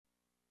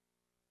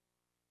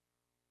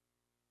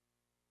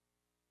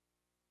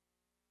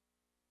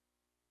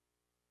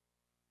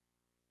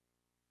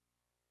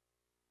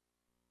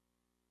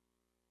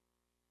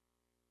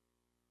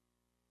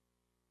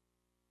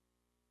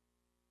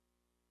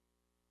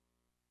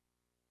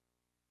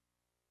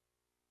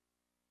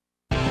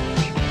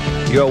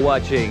You're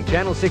watching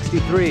Channel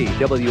 63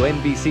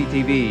 WMBC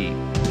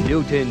TV,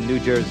 Newton, New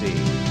Jersey.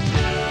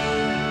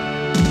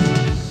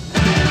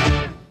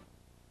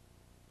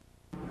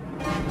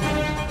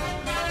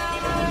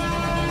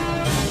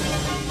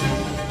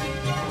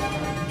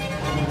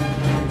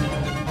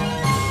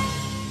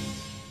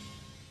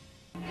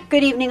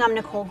 Good evening, I'm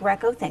Nicole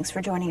Greco. Thanks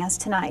for joining us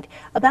tonight.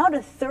 About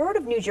a third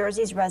of New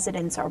Jersey's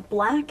residents are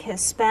Black,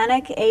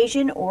 Hispanic,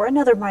 Asian, or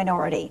another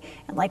minority.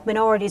 And like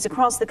minorities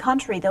across the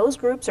country, those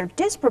groups are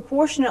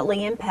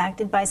disproportionately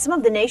impacted by some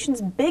of the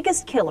nation's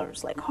biggest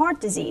killers, like heart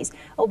disease,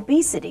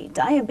 obesity,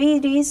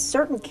 diabetes,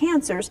 certain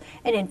cancers,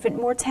 and infant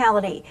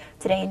mortality.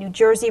 Today in New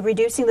Jersey,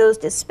 reducing those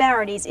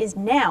disparities is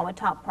now a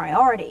top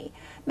priority.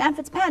 Matt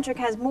Fitzpatrick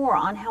has more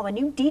on how a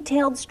new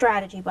detailed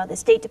strategy by the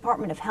State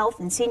Department of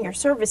Health and Senior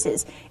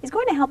Services is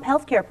going to help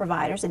healthcare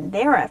providers in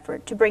their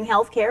effort to bring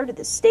healthcare to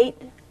the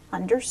state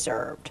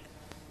underserved.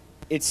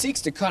 It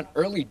seeks to cut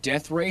early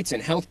death rates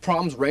and health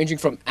problems ranging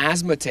from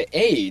asthma to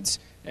AIDS.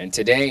 And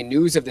today,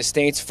 news of the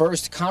state's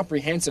first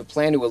comprehensive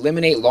plan to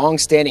eliminate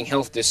long-standing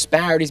health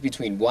disparities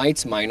between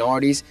whites,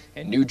 minorities,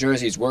 and New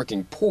Jersey's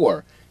working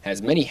poor has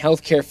many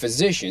healthcare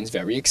physicians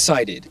very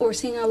excited. We're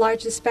seeing a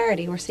large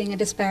disparity. We're seeing a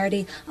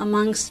disparity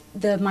amongst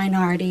the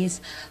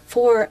minorities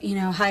for,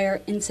 higher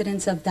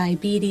incidence of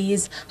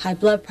diabetes, high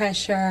blood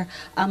pressure,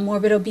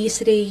 morbid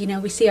obesity.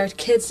 We see our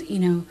kids,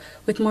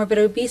 with morbid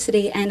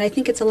obesity, and I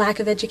think it's a lack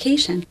of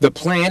education. The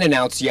plan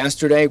announced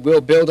yesterday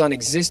will build on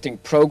existing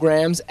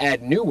programs,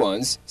 add new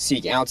ones,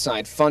 seek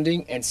outside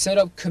funding, and set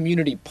up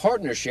community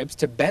partnerships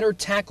to better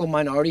tackle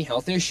minority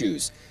health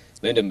issues.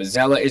 Linda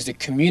Mazzella is the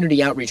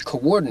Community Outreach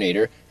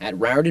Coordinator at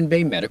Raritan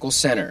Bay Medical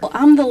Center. Well,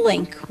 I'm the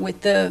link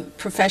with the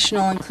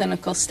professional and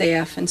clinical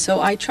staff, and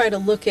so I try to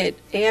look at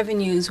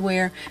avenues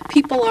where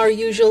people are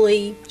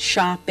usually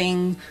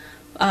shopping,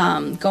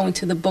 going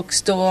to the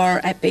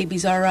bookstore, at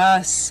Babies R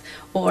Us,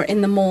 or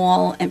in the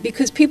mall, and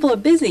because people are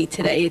busy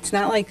today. It's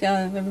not like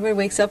everybody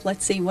wakes up,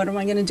 let's see, what am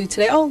I going to do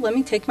today? Oh, let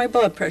me take my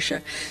blood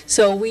pressure.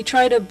 So we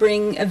try to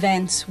bring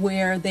events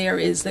where there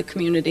is the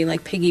community,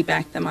 like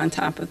piggyback them on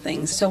top of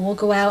things. So we'll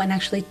go out and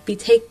actually be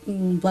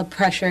taking blood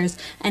pressures,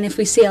 and if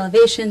we see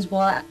elevations,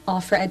 we'll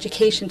offer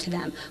education to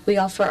them. We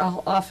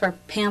offer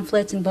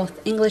pamphlets in both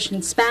English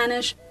and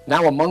Spanish.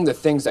 Now, among the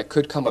things that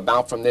could come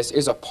about from this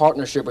is a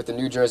partnership with the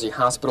New Jersey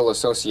Hospital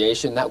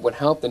Association that would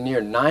help the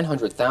near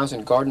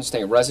 900,000 Garden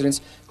State residents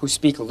who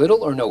speak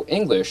little or no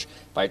English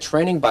by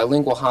training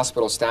bilingual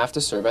hospital staff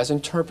to serve as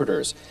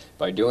interpreters.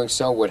 By doing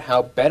so would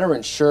help better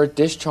ensure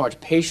discharged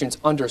patients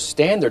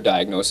understand their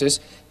diagnosis,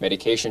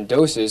 medication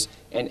doses,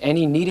 and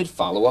any needed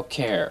follow-up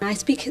care. I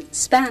speak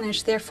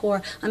Spanish,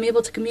 therefore I'm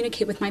able to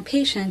communicate with my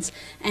patients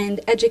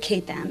and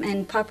educate them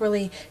and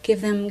properly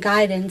give them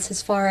guidance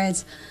as far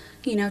as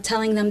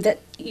telling them that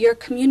your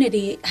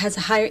community has a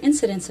higher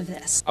incidence of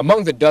this.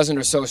 Among the dozen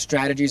or so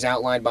strategies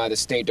outlined by the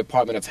State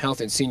Department of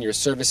Health and Senior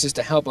Services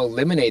to help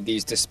eliminate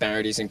these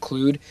disparities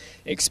include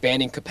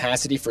expanding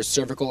capacity for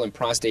cervical and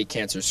prostate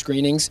cancer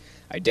screenings,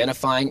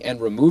 identifying and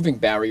removing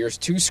barriers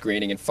to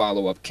screening and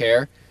follow-up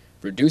care,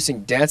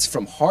 reducing deaths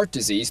from heart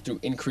disease through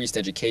increased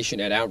education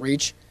and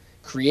outreach,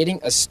 creating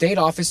a state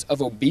office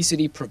of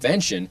obesity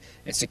prevention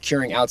and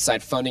securing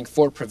outside funding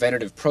for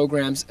preventative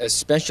programs,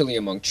 especially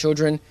among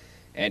children,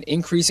 and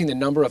increasing the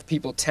number of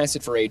people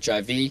tested for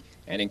HIV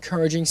and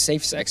encouraging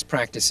safe sex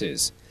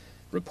practices.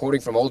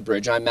 Reporting from Old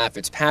Bridge, I'm Matt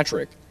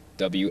Fitzpatrick,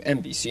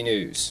 WMBC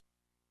News.